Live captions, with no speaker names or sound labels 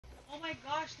my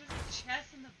gosh, there's a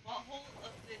chest in the butthole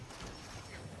of this.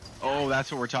 Oh,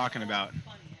 that's what we're talking about.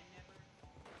 Funny,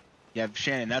 Yeah,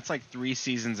 Shannon, that's like 3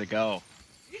 seasons ago.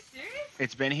 Are you serious?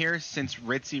 It's been here since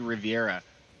Ritzy Riviera.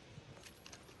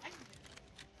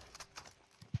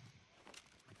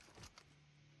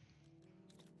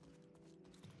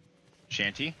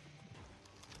 Shanty,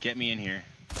 get me in here.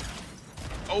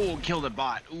 Oh, killed a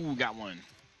bot. Ooh, got one.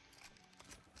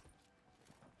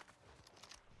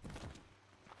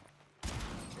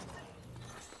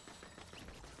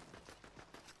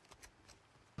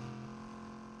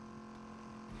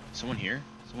 Someone here?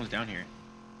 Someone's down here.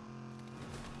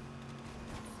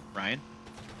 Ryan?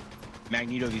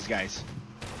 Magneto these guys.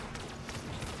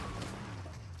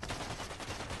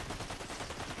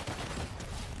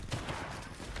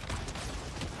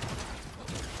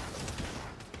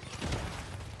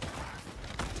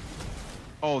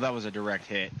 Oh, that was a direct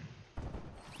hit.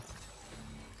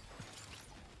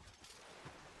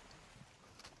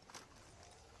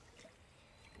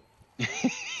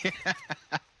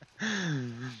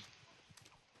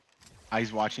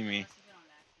 He's watching me.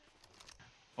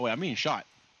 Oh wait, I'm being shot.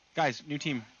 Guys, new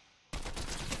team.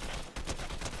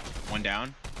 One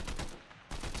down.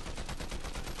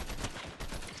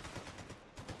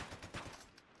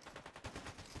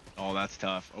 Oh, that's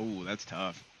tough. Oh, that's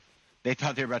tough. They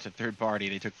thought they were about to third party.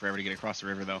 They took forever to get across the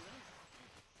river, though.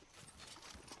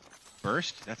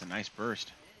 Burst? That's a nice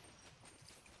burst.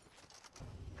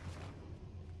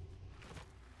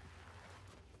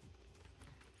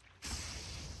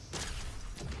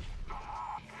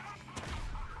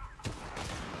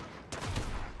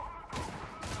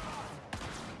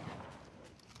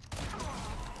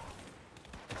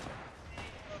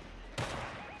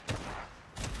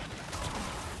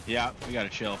 Yeah, we gotta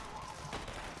chill.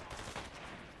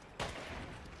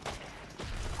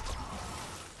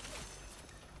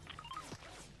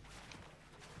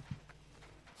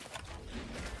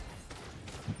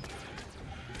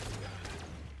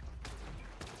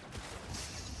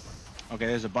 Okay,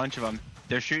 there's a bunch of them.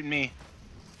 They're shooting me.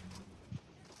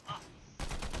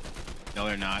 No,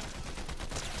 they're not.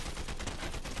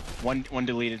 One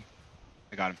deleted.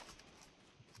 I got him.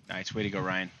 Nice. Way to go,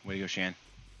 Ryan. Way to go, Shan.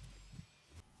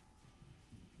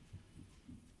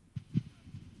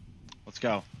 Let's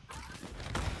go.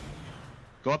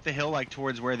 Go up the hill, like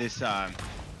towards where this,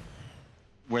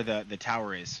 where the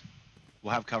tower is.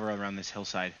 We'll have cover around this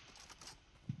hillside.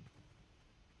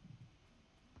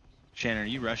 Shannon, are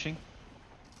you rushing?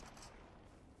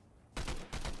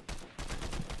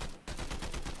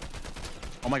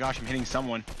 Oh my gosh, I'm hitting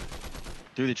someone.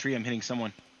 Through the tree, I'm hitting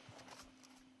someone.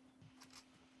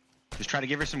 Just try to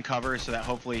give her some cover so that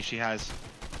hopefully she has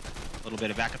a little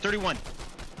bit of backup. 31!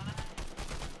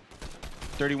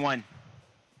 31.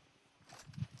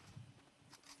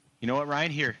 You know what,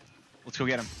 Ryan? Here. Let's go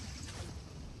get him.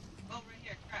 Oh, right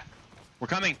here. Crap. We're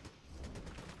coming.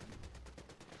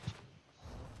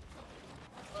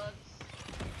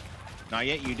 Not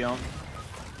yet, you don't.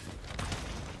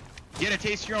 Get a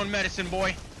taste of your own medicine,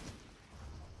 boy.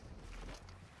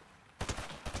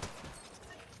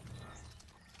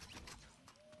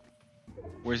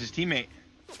 Where's his teammate?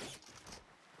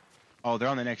 Oh, they're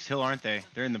on the next hill, aren't they?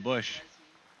 They're in the bush.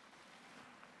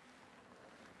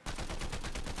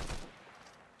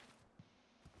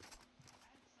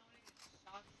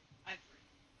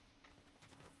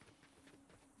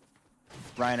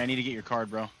 Ryan, I need to get your card,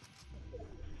 bro.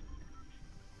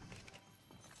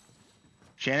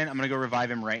 Shannon, I'm gonna go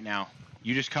revive him right now.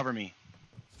 You just cover me.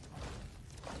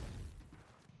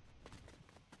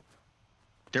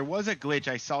 There was a glitch.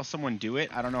 I saw someone do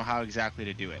it. I don't know how exactly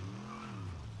to do it.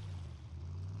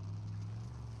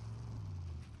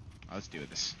 Oh, let's do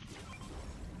this.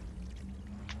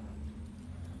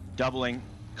 Doubling.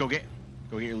 Go get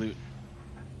your loot.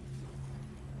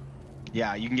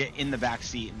 Yeah, you can get in the back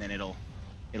seat and then it'll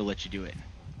let you do it.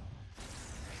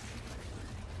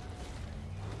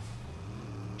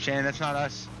 Shannon, that's not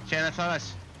us. Shannon, that's not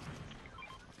us.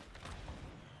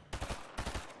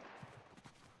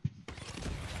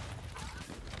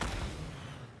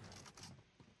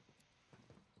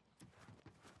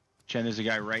 Shannon, there's a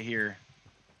guy right here.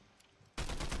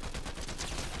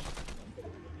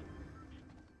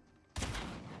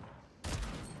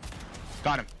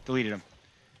 Got him. Deleted him.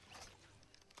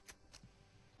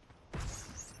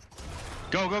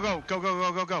 Go, go, go, go, go,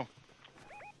 go, go, go.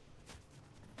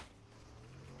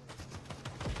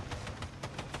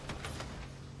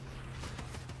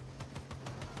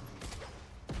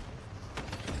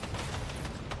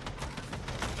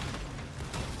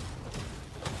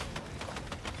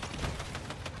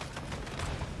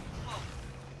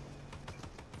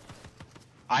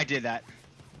 I did that.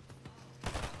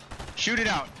 Shoot it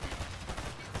out.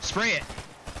 Spray it.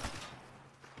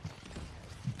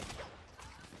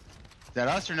 Is that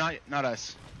us or not? Not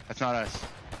us. That's not us.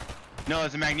 No,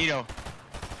 it's a Magneto.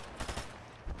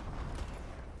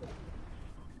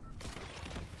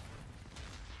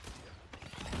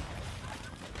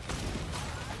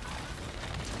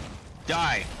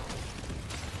 Die.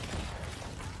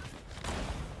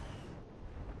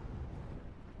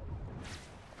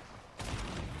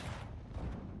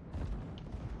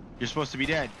 You're supposed to be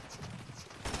dead.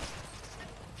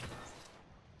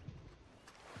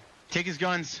 Take his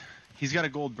guns. He's got a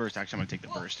gold burst. Actually, I'm gonna take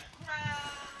the burst. Crap.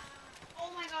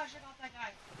 Oh my gosh, I got that guy.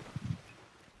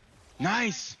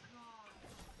 Nice.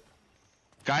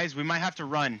 Guys, we might have to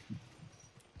run.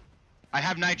 I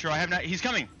have nitro. He's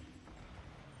coming.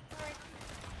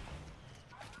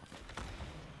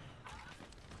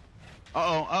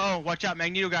 Uh-oh, uh-oh. Watch out,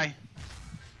 Magneto guy.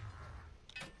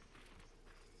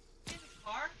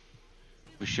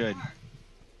 We should.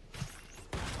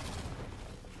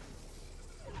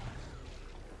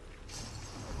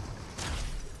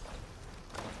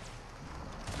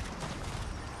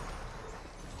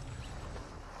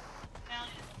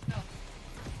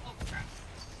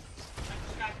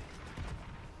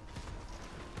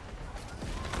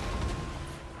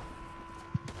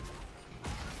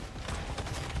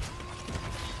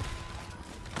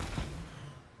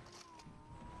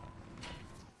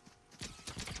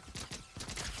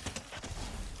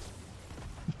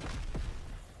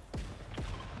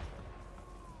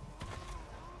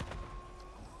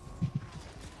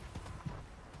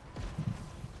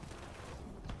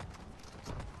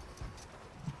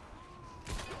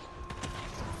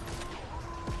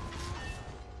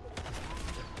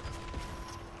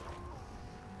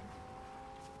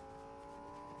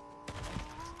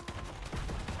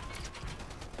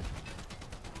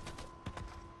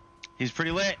 He's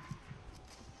pretty lit.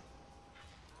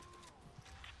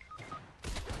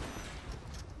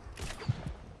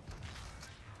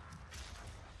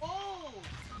 Oh! Oh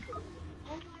my gosh,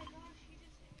 he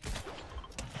just...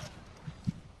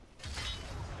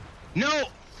 No!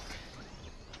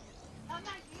 I'm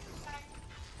not you, guys.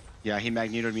 Yeah, he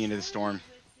magnetoed me into the storm.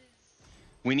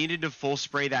 We needed to full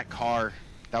spray that car.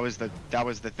 That was the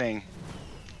thing.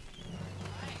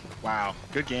 Wow,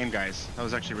 good game, guys. That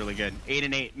was actually really good. 8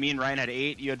 and 8. Me and Ryan had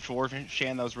 8. You had 4.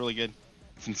 Shan, that was really good.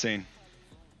 It's insane.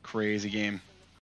 Crazy game.